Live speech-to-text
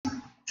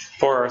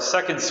For our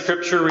second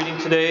scripture reading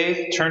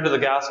today, turn to the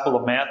Gospel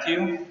of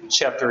Matthew,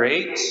 chapter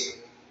 8.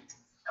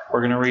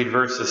 We're going to read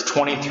verses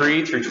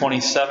 23 through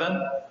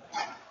 27.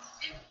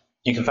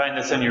 You can find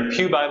this in your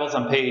pew Bibles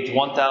on page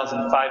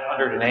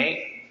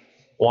 1508,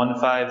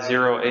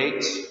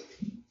 1508.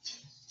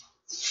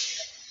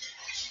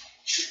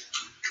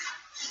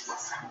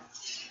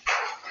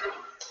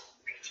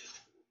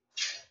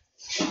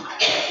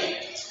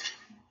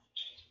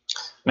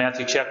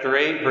 Matthew chapter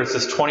 8,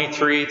 verses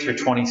 23 through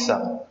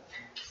 27.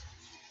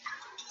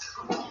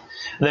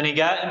 Then he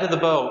got into the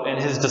boat,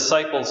 and his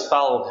disciples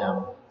followed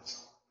him.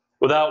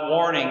 Without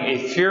warning, a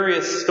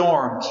furious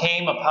storm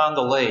came upon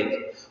the lake,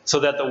 so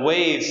that the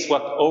waves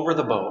swept over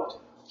the boat.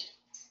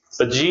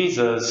 But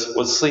Jesus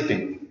was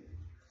sleeping.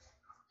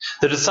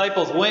 The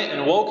disciples went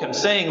and woke him,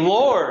 saying,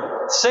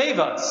 "Lord, save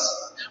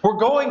us! We're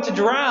going to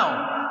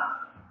drown!"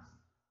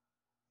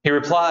 He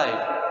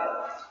replied,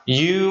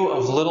 "You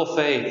of little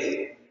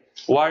faith,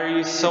 why are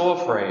you so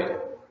afraid?"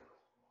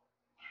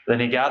 Then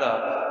he got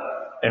up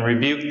and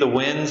rebuked the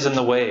winds and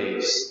the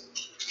waves,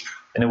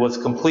 and it was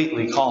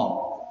completely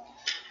calm.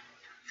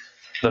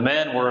 The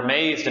men were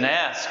amazed and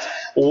asked,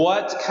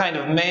 "What kind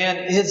of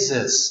man is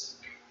this?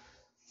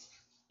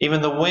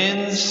 Even the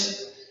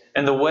winds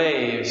and the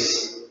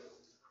waves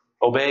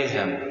obey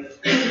him."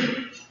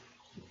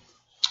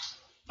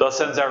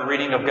 Thus ends our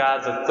reading of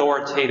God's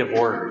authoritative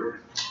word.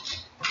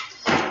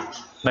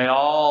 May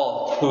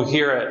all who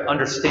hear it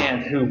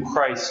understand who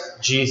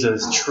Christ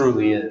Jesus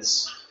truly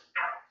is.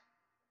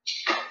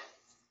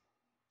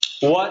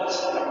 What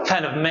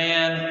kind of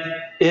man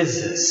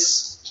is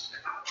this?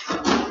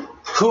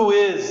 Who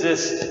is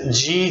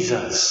this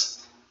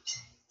Jesus?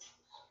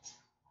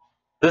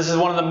 This is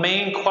one of the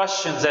main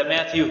questions that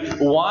Matthew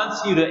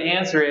wants you to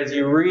answer as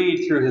you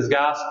read through his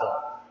gospel.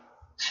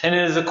 And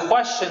it is a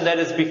question that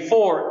is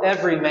before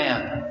every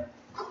man.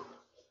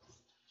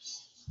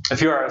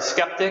 If you are a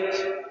skeptic,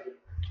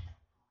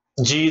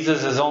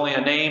 Jesus is only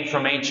a name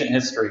from ancient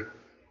history.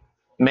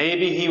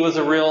 Maybe he was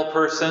a real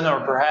person, or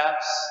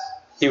perhaps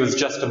he was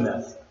just a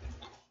myth.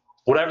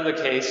 Whatever the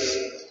case,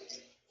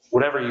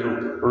 whatever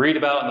you read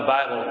about in the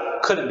Bible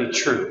couldn't be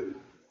true.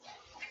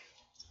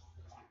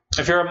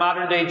 If you're a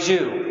modern-day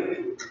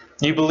Jew,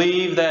 you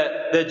believe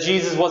that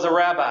Jesus was a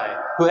rabbi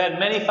who had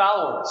many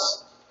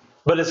followers,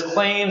 but his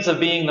claims of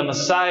being the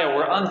Messiah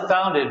were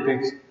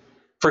unfounded,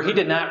 for he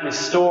did not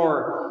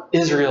restore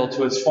Israel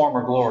to its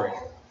former glory.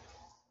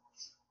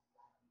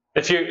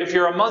 If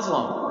you're a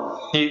Muslim,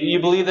 you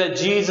believe that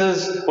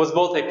Jesus was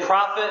both a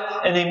prophet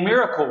and a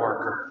miracle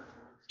worker.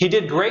 He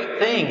did great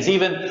things,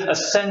 even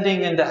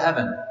ascending into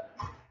heaven.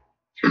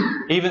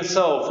 Even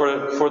so,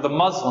 for the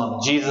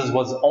Muslim, Jesus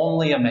was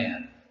only a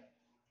man.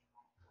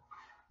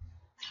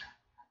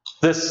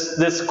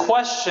 This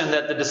question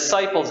that the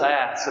disciples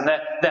asked, and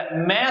that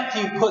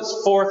Matthew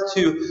puts forth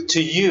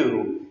to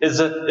you, is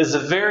a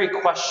very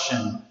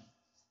question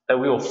that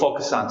we will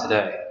focus on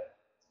today.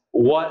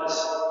 What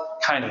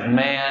kind of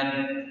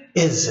man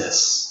is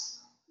this?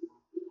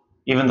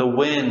 Even the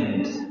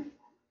wind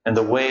and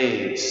the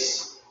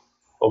waves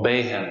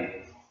obey him.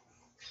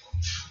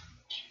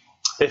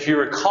 If you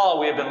recall,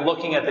 we have been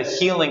looking at the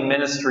healing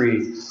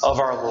ministry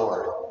of our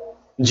Lord.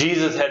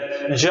 Jesus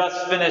had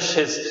just finished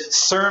his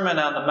Sermon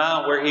on the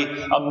Mount, where he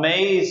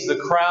amazed the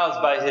crowds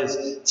by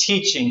his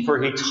teaching,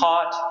 for he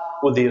taught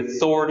with the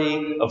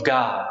authority of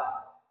God.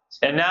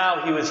 And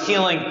now he was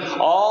healing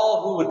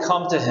all who would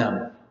come to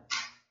him.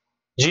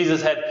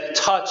 Jesus had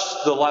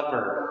touched the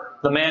leper,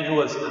 the man who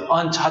was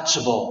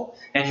untouchable,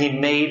 and he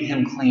made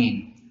him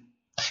clean.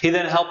 He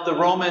then helped the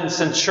Roman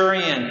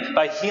centurion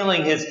by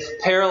healing his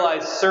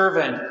paralyzed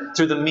servant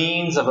through the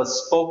means of a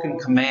spoken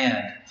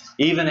command,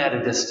 even at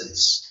a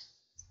distance.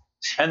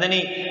 And then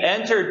he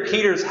entered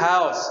Peter's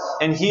house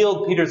and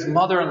healed Peter's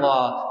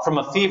mother-in-law from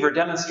a fever,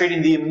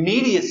 demonstrating the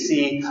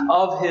immediacy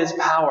of his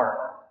power.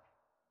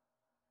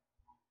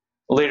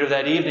 Later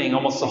that evening,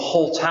 almost the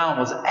whole town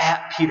was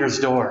at Peter's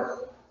door,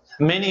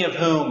 many of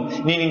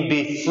whom needing to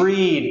be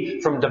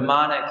freed from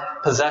demonic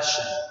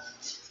possession.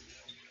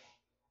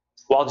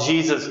 While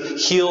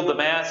Jesus healed the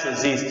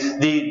masses,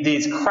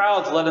 these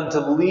crowds led him to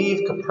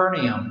leave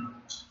Capernaum,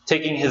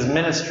 taking his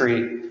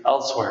ministry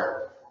elsewhere.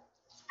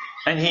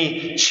 And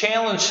he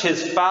challenged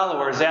his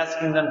followers,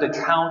 asking them to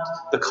count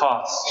the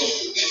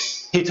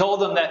cost. He told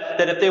them that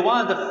if they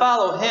wanted to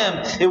follow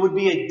him, it would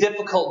be a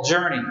difficult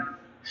journey.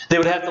 They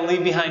would have to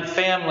leave behind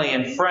family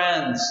and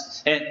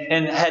friends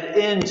and head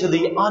into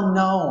the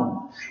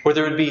unknown, where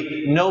there would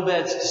be no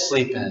beds to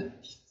sleep in.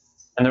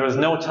 And there was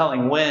no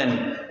telling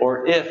when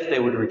or if they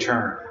would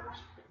return.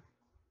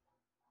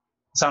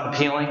 Sound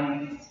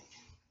appealing?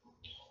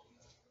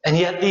 And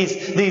yet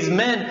these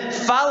men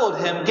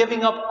followed him,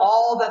 giving up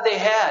all that they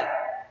had.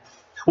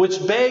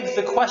 Which begs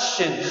the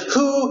question,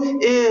 who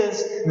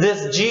is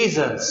this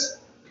Jesus?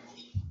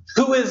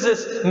 Who is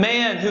this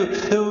man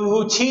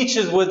who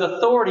teaches with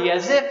authority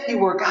as if he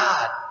were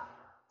God?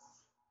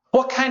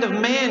 What kind of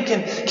man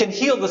can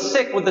heal the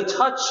sick with the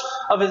touch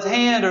of his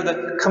hand or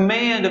the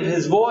command of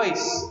his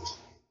voice?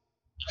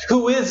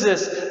 Who is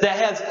this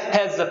that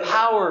has the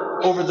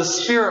power over the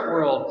spirit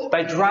world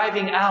by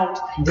driving out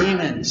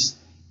demons?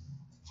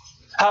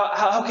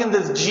 How can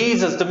this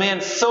Jesus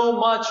demand so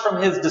much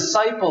from his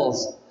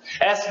disciples,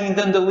 asking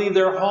them to leave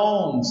their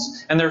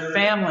homes and their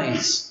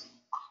families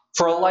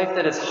for a life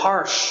that is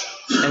harsh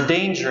and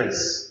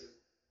dangerous?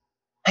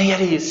 And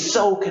yet he is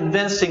so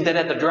convincing that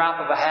at the drop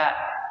of a hat,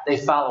 they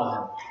follow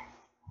him.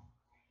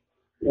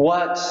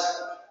 What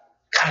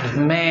kind of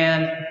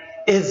man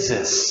is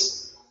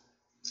this?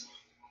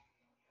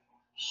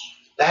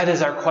 That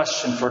is our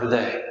question for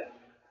today.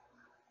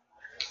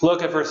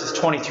 Look at verses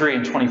 23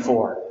 and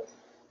 24.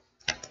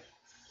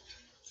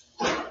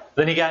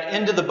 Then he got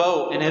into the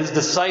boat, and his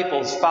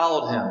disciples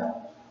followed him.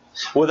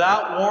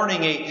 Without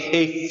warning,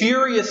 a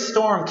furious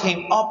storm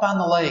came up on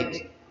the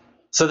lake,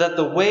 so that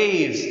the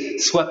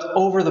waves swept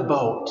over the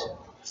boat.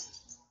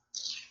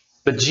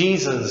 But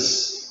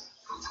Jesus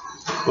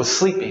was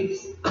sleeping.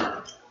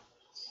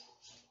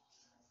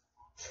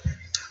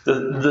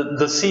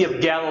 The Sea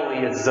of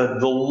Galilee is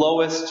the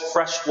lowest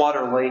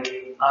freshwater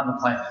lake on the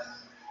planet.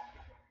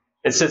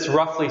 It sits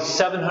roughly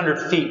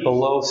 700 feet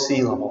below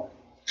sea level.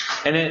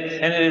 And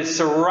it is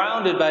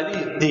surrounded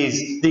by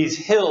these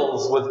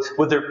hills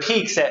with their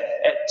peaks at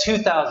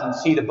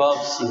 2,000 feet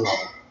above sea level.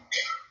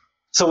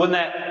 So when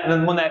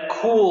that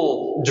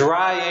cool,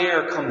 dry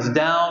air comes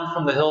down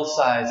from the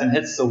hillsides and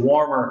hits the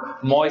warmer,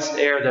 moist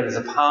air that is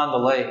upon the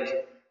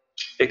lake,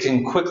 it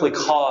can quickly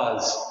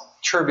cause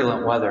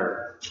turbulent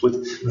weather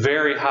with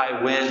very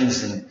high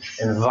winds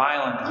and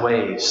violent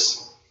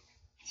waves.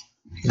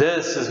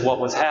 This is what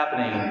was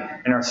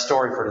happening in our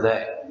story for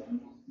today.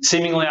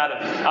 Seemingly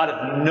out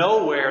of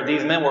nowhere,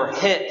 these men were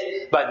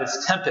hit by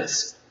this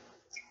tempest.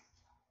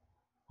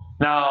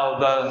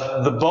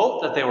 Now, the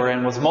boat that they were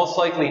in was most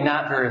likely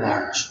not very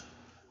large.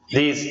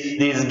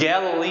 These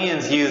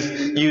Galileans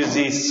used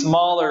these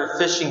smaller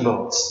fishing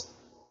boats.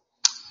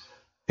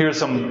 Here's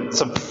some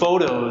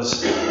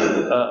photos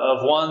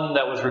of one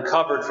that was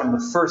recovered from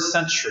the 1st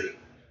century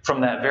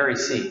from that very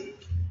sea.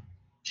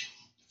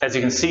 As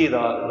you can see,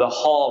 the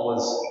hull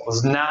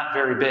was not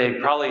very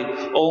big, probably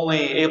only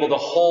able to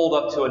hold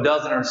up to a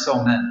dozen or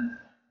so men.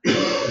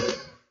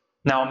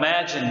 Now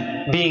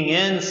imagine being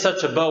in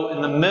such a boat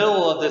in the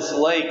middle of this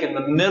lake, in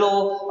the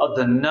middle of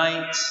the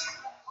night,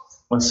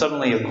 when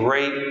suddenly a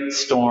great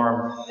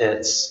storm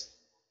hits.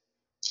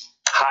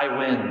 High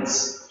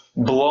winds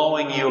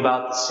blowing you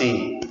about the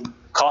sea,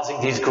 causing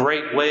these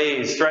great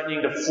waves,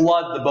 threatening to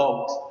flood the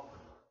boat.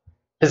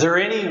 Is there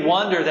any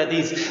wonder that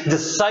these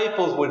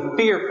disciples would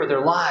fear for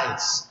their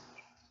lives?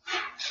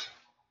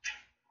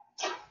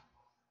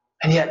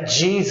 And yet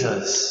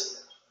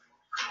Jesus,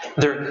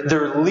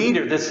 their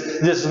leader,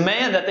 this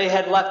man that they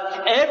had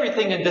left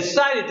everything and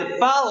decided to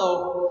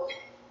follow,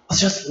 was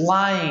just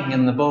lying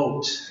in the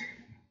boat,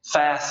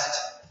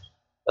 fast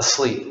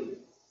asleep.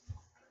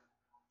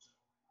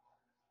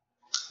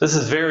 This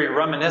is very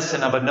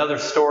reminiscent of another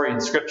story in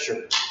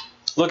Scripture.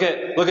 Look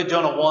at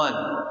Jonah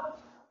 1.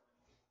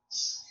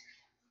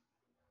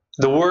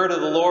 The word of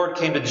the Lord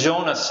came to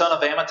Jonah, son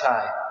of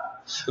Amittai.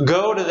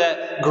 Go to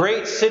that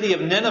great city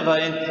of Nineveh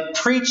and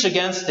preach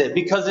against it,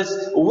 because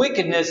its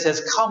wickedness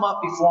has come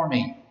up before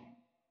me.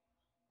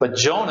 But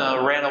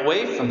Jonah ran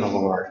away from the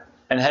Lord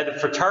and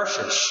headed for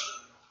Tarshish.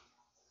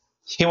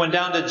 He went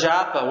down to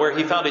Joppa, where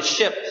he found a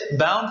ship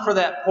bound for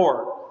that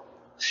port.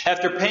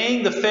 After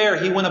paying the fare,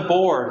 he went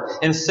aboard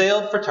and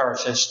sailed for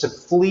Tarshish to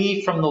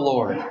flee from the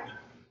Lord.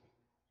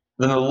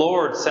 Then the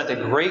Lord sent a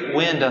great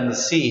wind on the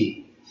sea,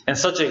 and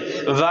such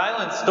a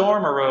violent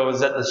storm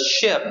arose that the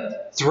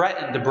ship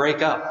threatened to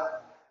break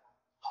up.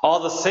 All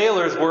the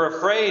sailors were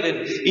afraid,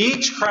 and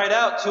each cried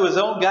out to his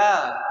own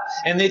God,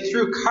 and they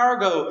threw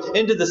cargo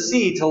into the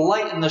sea to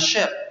lighten the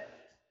ship.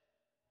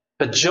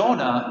 But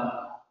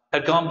Jonah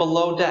had gone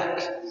below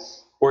deck,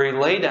 where he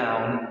lay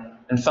down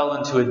and fell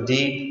into a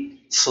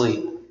deep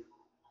sleep.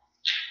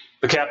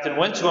 The captain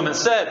went to him and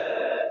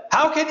said,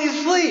 "How can you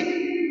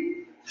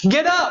sleep?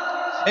 Get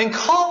up and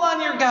call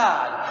on your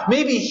God.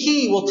 Maybe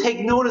he will take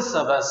notice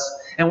of us,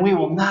 and we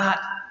will not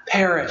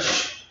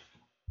perish."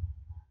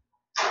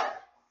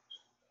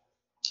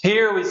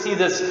 Here we see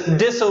this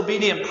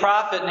disobedient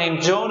prophet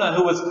named Jonah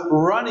who was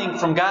running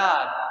from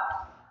God.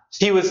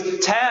 He was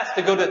tasked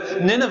to go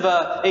to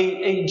Nineveh,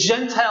 a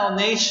Gentile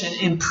nation,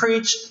 and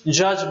preach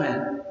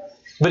judgment.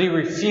 But he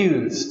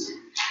refused,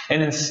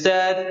 and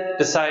instead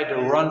decided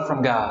to run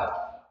from God.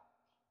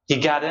 He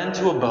got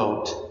into a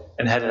boat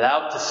and headed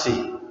out to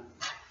sea.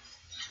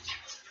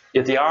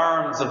 Yet the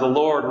arms of the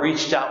Lord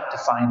reached out to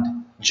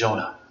find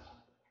Jonah,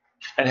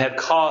 and had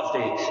caused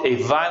a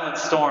violent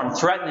storm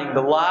threatening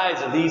the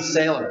lives of these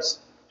sailors.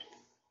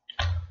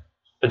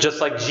 But just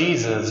like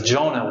Jesus,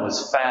 Jonah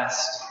was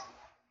fast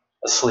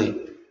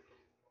asleep.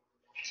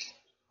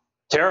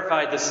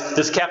 Terrified,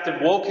 this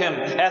captain woke him,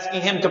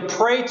 asking him to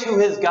pray to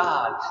his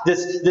God,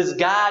 this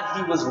God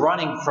he was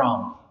running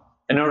from,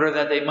 in order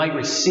that they might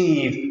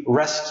receive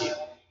rescue.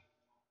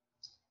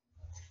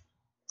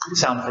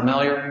 Sound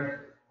familiar?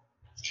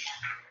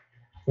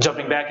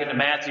 Jumping back into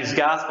Matthew's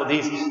gospel,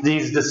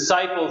 these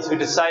disciples who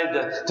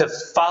decided to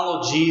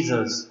follow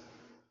Jesus,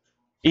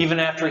 even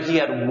after he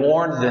had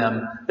warned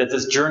them that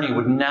this journey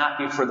would not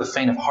be for the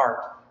faint of heart,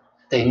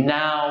 they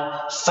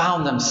now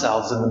found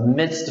themselves in the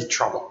midst of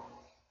trouble.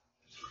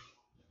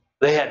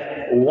 They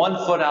had one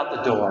foot out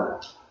the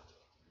door,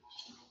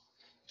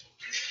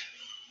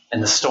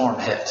 and the storm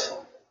hit.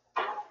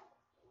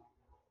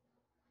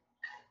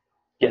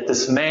 Yet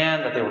this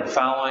man that they were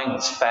following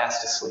was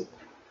fast asleep.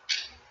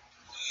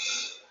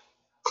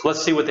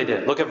 Let's see what they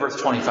did. Look at verse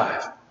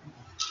 25.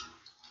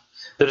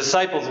 The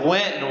disciples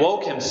went and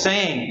woke him,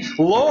 saying,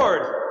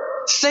 "Lord,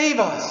 save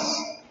us!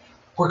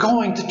 We're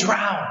going to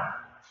drown."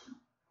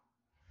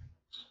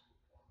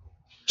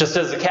 Just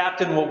as the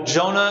captain woke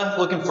Jonah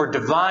looking for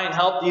divine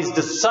help, these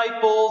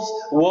disciples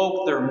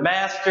woke their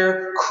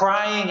master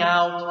crying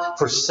out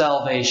for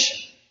salvation.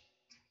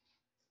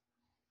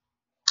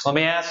 Let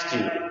me ask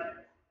you,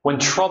 when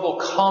trouble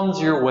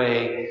comes your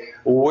way,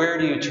 where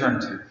do you turn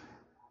to?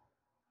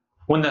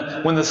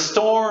 When the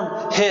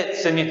storm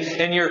hits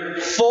and you're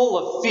full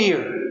of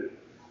fear,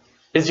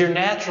 is your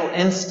natural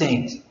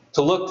instinct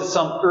to look to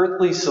some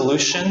earthly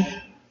solution?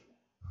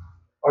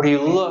 Or do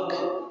you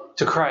look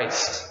to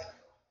Christ?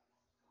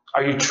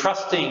 Are you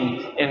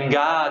trusting in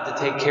God to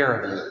take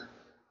care of you?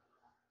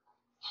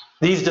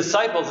 These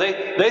disciples,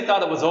 they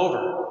thought it was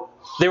over.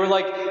 They were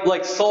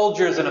like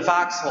soldiers in a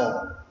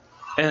foxhole.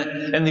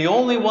 And the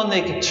only one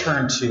they could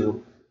turn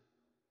to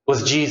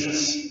was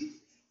Jesus.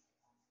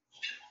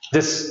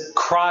 This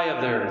cry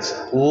of theirs,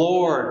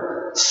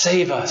 "Lord,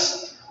 save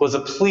us," was a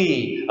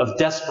plea of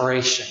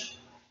desperation.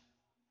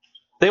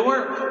 They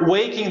weren't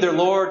waking their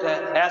Lord,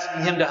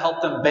 asking Him to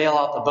help them bail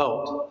out the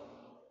boat.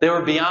 They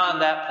were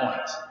beyond that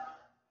point.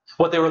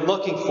 What they were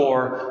looking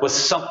for was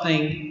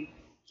something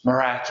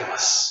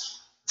miraculous,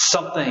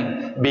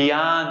 something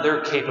beyond their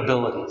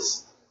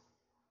capabilities.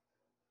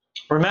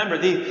 Remember,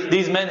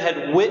 these men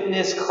had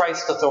witnessed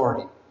Christ's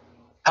authority,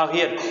 how He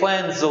had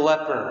cleansed the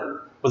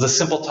leper with a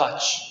simple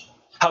touch,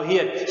 how He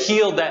had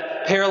healed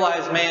that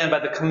paralyzed man by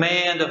the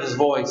command of His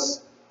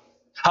voice,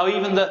 how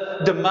even the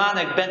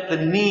demonic bent the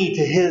knee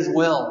to His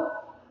will.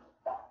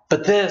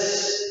 But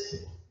this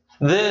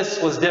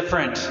was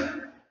different.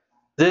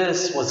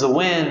 This was the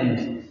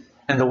wind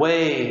and the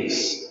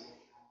waves.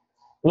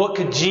 What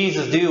could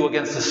Jesus do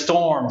against the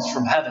storms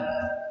from heaven?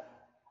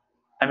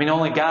 I mean,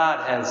 only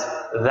God has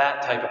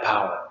that type of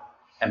power.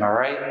 Am I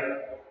right?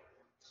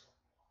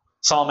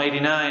 Psalm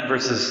 89,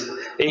 verses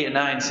 8 and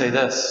 9 say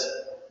this: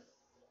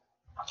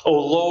 "O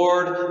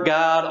Lord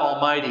God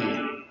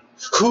Almighty,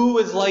 who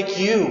is like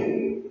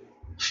you?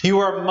 You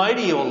are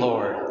mighty, O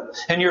Lord,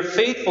 and your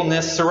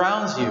faithfulness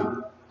surrounds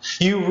you.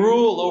 You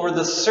rule over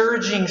the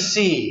surging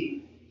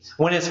sea.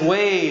 When its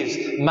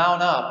waves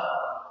mount up,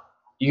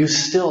 you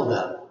still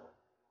them."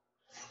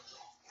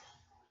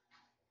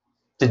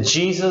 Did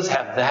Jesus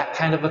have that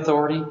kind of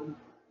authority?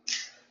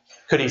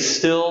 Could He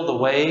still the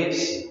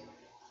waves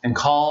and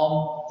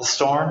calm the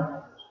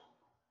storm?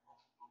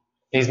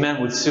 These men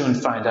would soon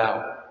find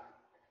out.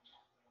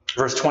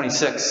 Verse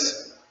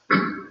 26.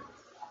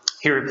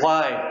 He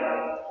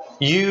replied,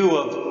 "You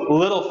of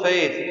little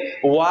faith,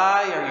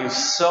 why are you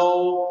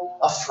so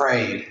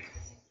afraid?"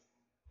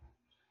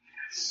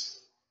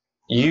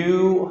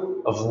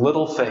 You of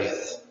little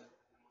faith.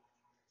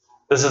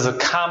 This is a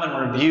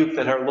common rebuke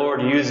that our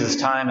Lord uses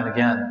time and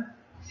again.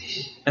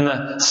 In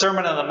the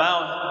Sermon on the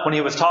Mount, when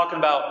He was talking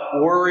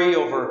about worry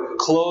over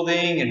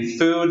clothing and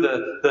food,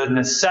 the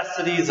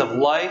necessities of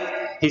life,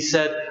 He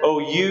said, "O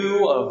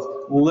you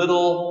of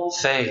little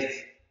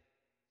faith."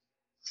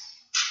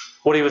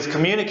 What He was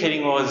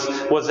communicating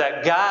was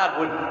that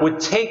God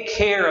would take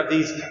care of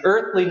these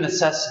earthly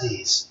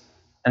necessities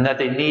and that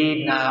they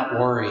need not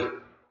worry.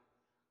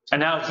 And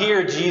now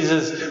here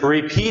Jesus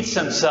repeats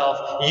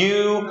Himself,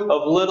 "You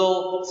of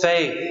little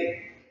faith."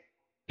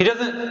 He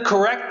doesn't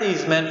correct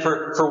these men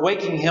for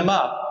waking Him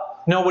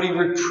up. No, what He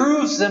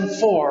reproves them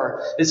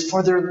for is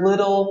for their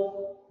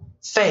little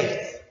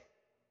faith.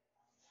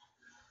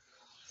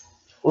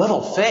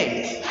 Little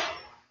faith?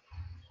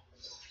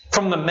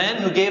 From the men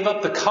who gave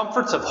up the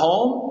comforts of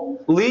home,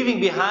 leaving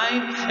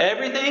behind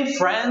everything,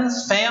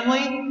 friends,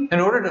 family,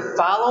 in order to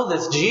follow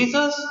this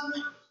Jesus?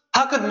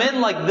 How could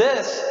men like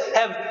this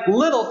have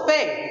little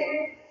faith?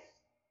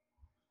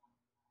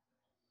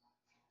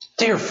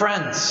 Dear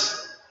friends,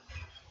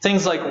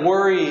 things like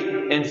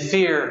worry and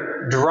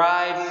fear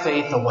drive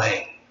faith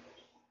away.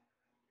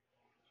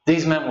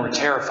 These men were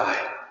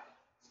terrified.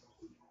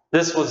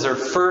 This was their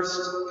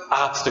first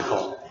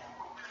obstacle.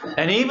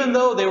 And even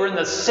though they were in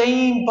the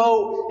same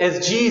boat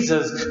as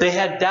Jesus, they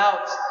had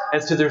doubts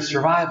as to their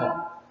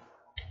survival.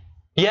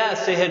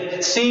 Yes, they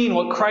had seen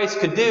what Christ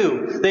could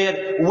do. They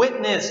had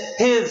witnessed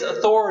His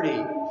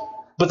authority.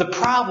 But the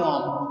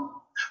problem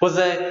was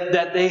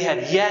that they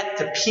had yet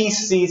to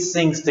piece these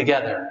things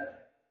together.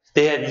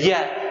 They had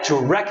yet to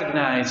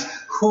recognize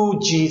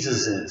who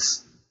Jesus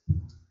is.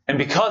 And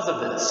because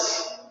of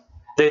this,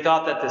 they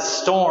thought that the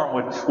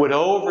storm would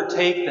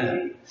overtake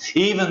them,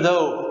 even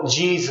though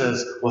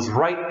Jesus was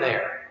right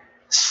there,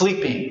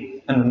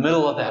 sleeping in the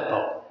middle of that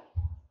boat.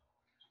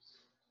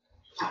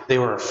 They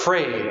were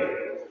afraid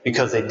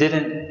because they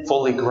didn't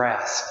fully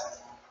grasp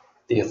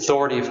the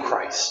authority of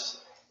Christ.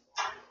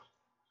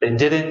 They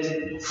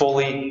didn't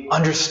fully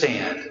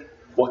understand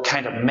what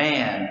kind of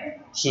man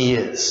he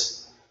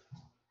is.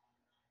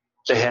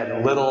 They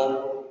had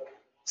little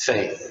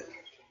faith.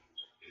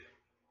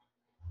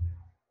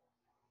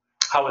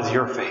 How is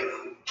your faith?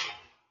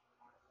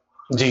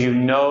 Do you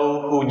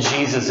know who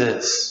Jesus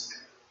is?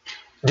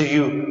 Do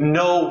you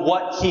know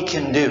what he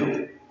can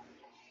do?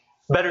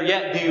 Better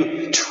yet, do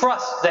you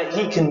trust that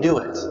he can do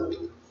it?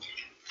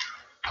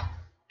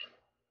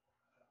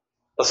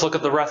 Let's look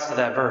at the rest of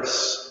that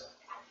verse.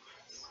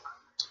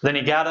 Then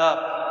he got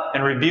up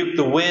and rebuked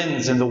the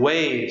winds and the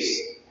waves,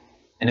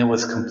 and it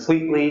was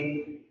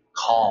completely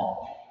calm.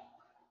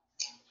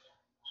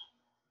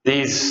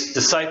 These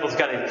disciples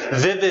got a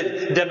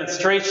vivid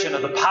demonstration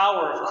of the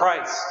power of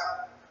Christ.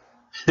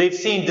 They've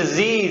seen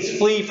disease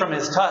flee from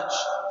his touch.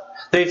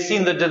 They've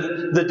seen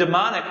the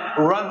demonic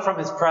run from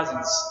his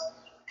presence.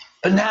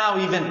 But now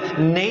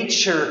even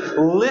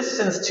nature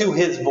listens to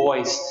his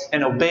voice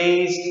and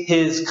obeys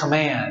his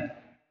command.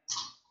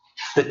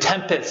 The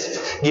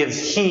tempest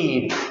gives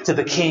heed to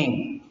the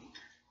king,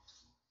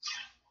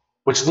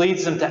 which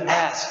leads them to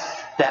ask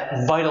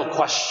that vital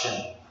question.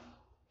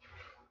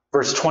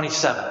 Verse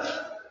 27.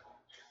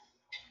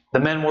 The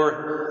men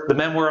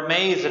were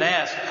amazed and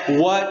asked,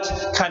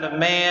 "What kind of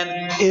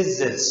man is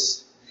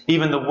this?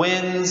 Even the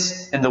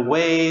winds and the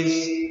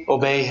waves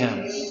obey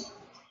him."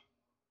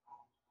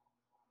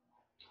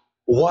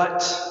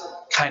 What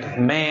kind of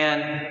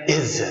man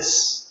is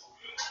this?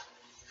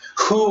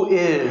 Who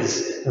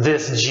is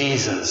this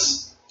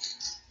Jesus?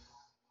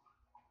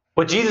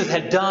 What Jesus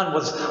had done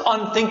was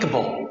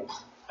unthinkable.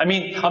 I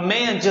mean, a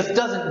man just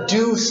doesn't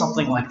do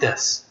something like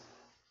this.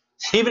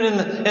 Even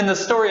in the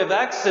story of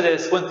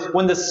Exodus,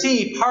 when the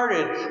sea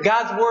parted,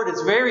 God's word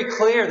is very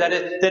clear that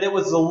it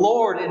was the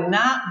Lord and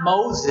not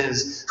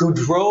Moses who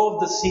drove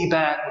the sea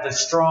back with a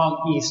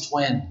strong east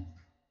wind.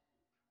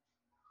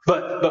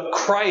 But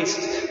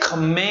Christ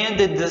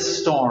commanded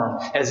this storm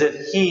as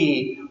if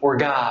he were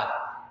God.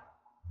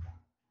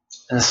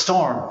 And the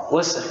storm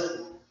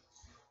listened.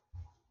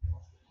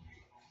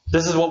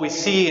 This is what we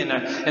see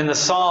in the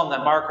psalm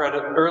that Mark read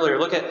earlier.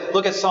 Look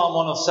at Psalm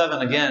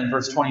 107 again,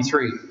 verse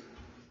 23.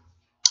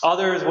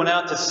 Others went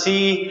out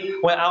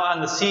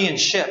on the sea in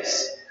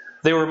ships.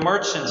 They were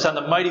merchants on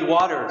the mighty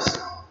waters.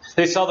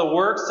 They saw the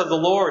works of the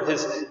Lord,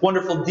 his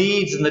wonderful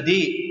deeds in the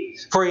deep.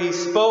 For he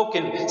spoke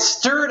and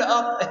stirred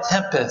up a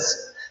tempest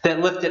that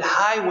lifted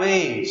high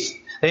waves.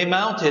 They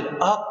mounted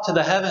up to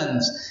the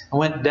heavens and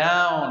went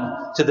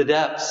down to the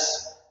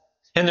depths.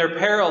 In their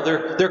peril,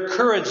 their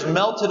courage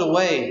melted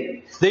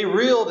away. They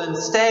reeled and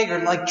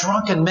staggered like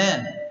drunken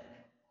men.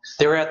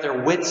 They were at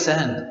their wits'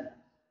 end.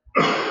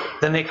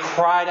 Then they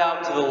cried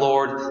out to the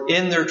Lord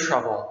in their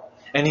trouble,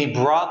 and he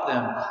brought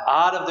them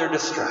out of their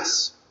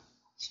distress.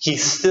 He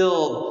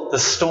stilled the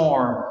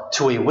storm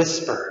to a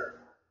whisper.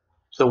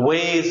 The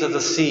waves of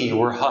the sea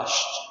were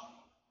hushed.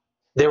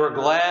 They were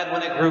glad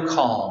when it grew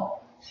calm,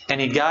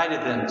 and he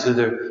guided them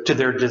to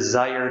their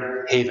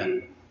desired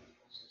haven.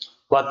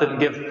 Let them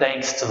give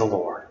thanks to the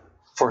Lord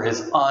for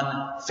his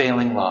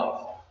unfailing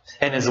love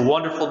and his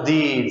wonderful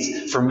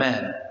deeds for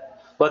men.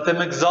 Let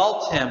them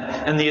exalt him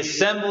in the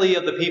assembly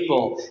of the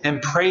people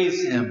and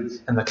praise him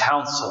in the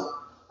council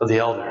of the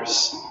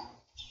elders.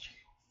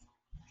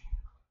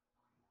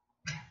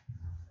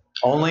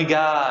 Only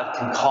God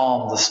can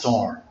calm the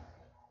storm.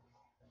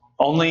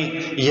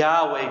 Only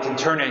Yahweh can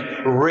turn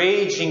a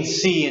raging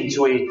sea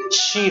into a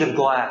sheet of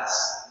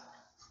glass.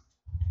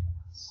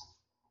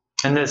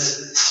 In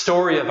this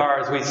story of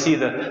ours, we see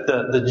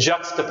the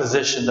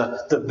juxtaposition,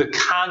 the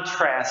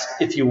contrast,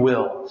 if you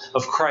will,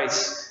 of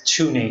Christ's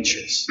two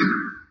natures.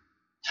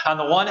 On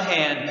the one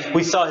hand,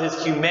 we saw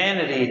his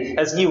humanity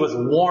as he was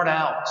worn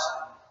out,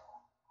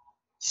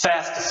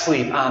 fast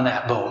asleep on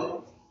that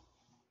boat.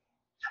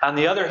 On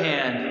the other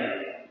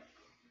hand,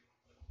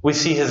 we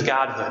see his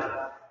godhood,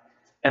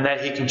 and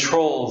that he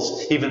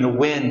controls even the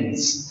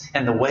winds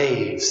and the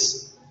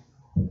waves.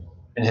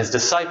 And his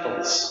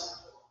disciples,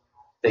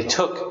 they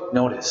took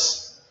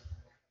notice.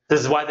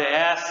 This is why they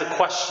asked the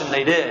question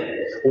they did.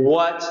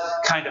 What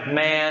kind of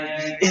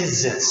man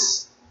is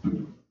this?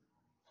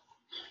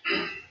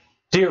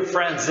 Dear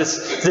friends,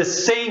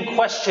 this same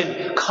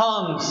question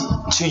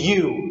comes to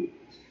you.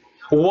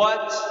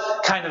 What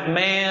kind of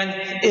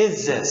man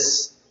is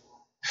this?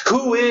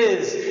 Who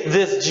is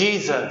this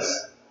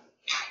Jesus?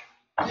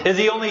 Is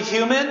he only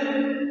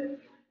human?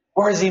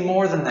 Or is he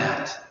more than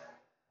that?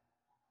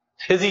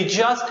 Is he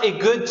just a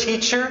good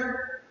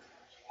teacher?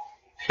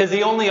 Is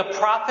he only a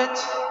prophet?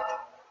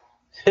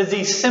 Is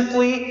he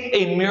simply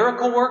a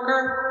miracle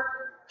worker?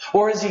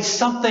 Or is he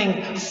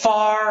something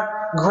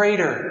far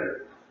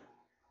greater?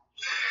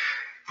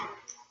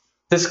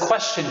 This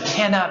question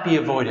cannot be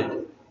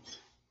avoided.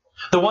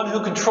 The one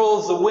who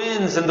controls the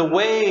winds and the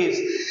waves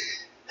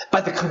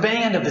by the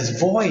command of his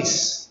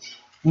voice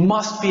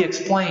must be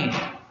explained.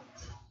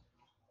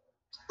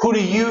 Who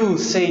do you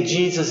say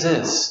Jesus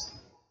is?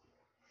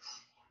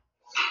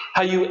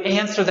 how you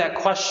answer that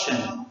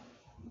question,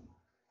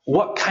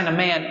 what kind of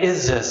man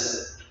is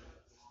this,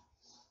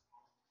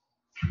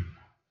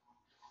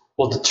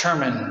 will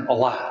determine a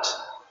lot.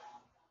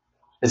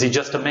 Is he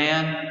just a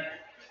man,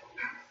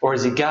 or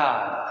is he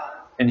God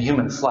in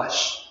human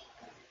flesh?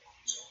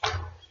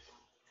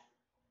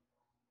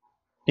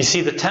 You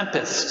see, the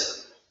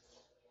tempest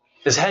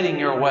is heading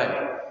your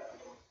way.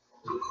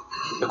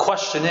 The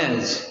question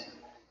is,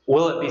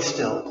 will it be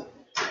stilled?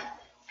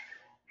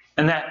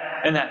 And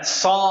that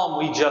psalm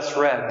we just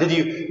read, did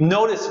you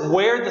notice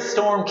where the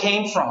storm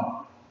came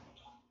from?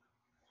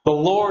 The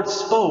Lord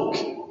spoke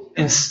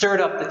and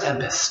stirred up the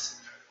tempest.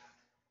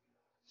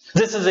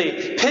 This is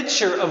a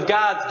picture of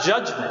God's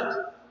judgment,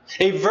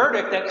 a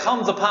verdict that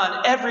comes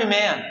upon every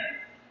man.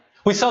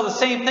 We saw the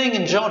same thing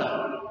in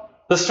Jonah.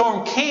 The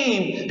storm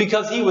came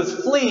because he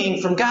was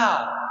fleeing from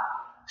God.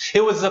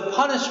 It was the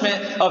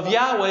punishment of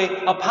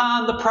Yahweh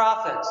upon the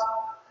prophet.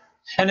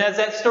 And as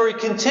that story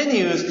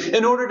continues,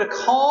 in order to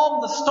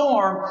calm the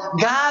storm,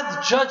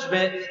 God's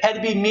judgment had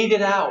to be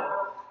meted out.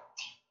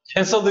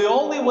 And so the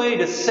only way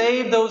to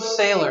save those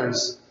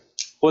sailors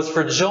was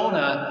for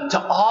Jonah to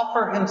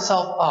offer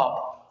himself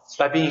up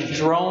by being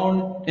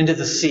thrown into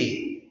the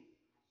sea.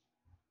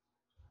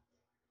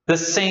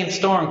 This same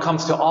storm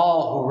comes to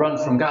all who run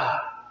from God.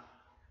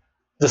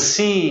 The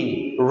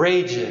sea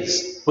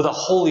rages with a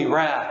holy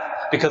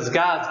wrath because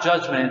God's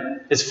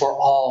judgment is for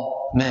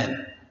all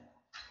men.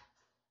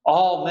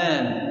 All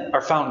men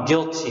are found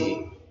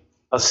guilty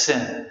of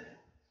sin.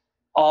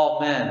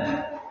 All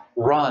men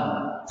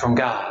run from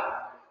God.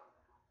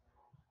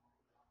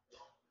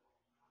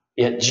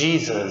 Yet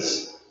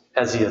Jesus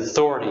has the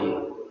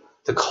authority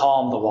to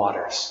calm the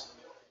waters.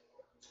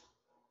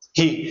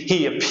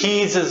 He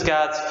appeases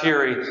God's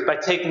fury by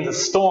taking the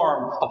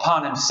storm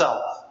upon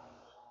himself.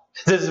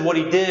 This is what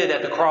he did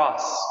at the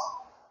cross.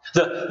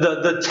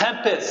 The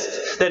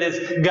tempest that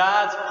is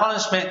God's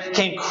punishment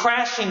came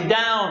crashing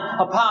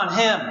down upon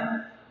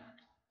him.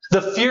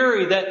 The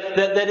fury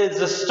that is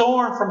the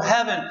storm from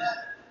heaven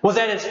was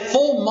at its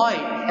full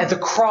might at the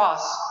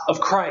cross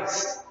of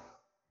Christ.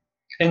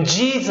 And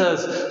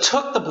Jesus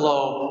took the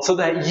blow so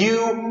that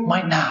you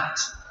might not.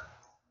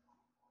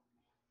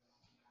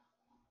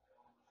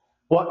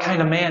 What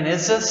kind of man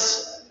is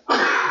this?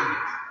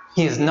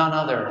 He is none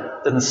other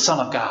than the Son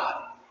of God.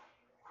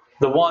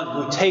 The one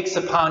who takes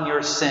upon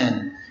your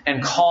sin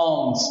and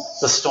calms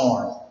the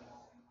storm.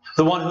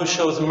 The one who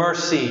shows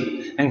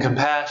mercy and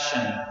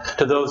compassion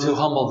to those who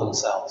humble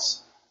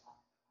themselves.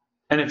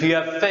 And if you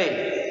have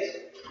faith,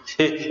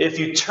 if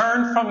you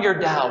turn from your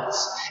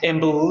doubts and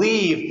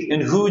believe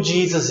in who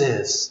Jesus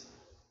is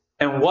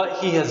and what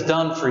he has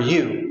done for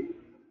you,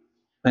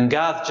 then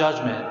God's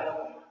judgment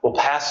will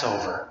pass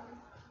over.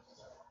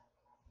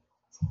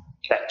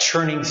 That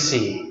churning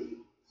sea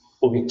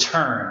will be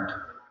turned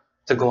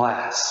to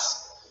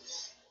glass,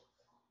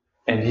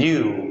 and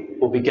you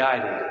will be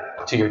guided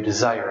to your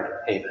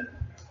desired haven.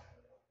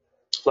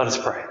 Let us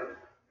pray.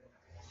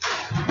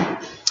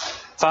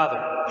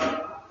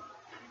 Father,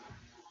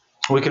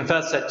 we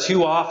confess that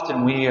too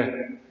often we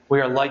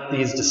are like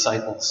these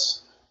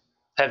disciples,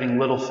 having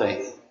little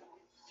faith.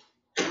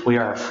 We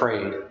are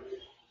afraid.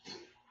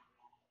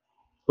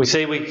 We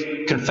say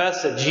we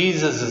confess that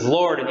Jesus is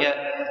Lord, and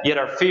yet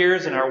our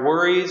fears and our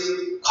worries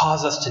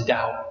cause us to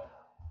doubt.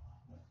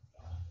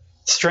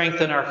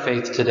 Strengthen our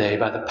faith today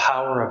by the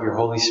power of your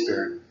Holy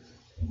Spirit.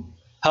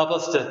 Help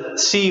us to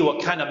see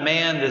what kind of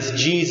man this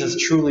Jesus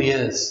truly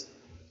is.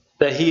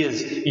 That he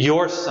is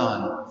your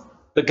Son,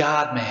 the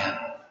God-man,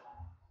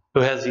 who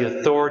has the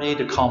authority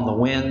to calm the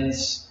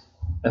winds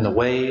and the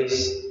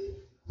waves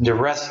and to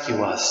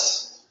rescue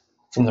us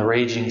from the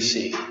raging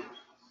sea.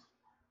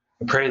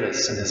 We pray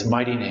this in his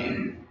mighty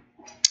name.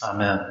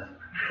 Amen.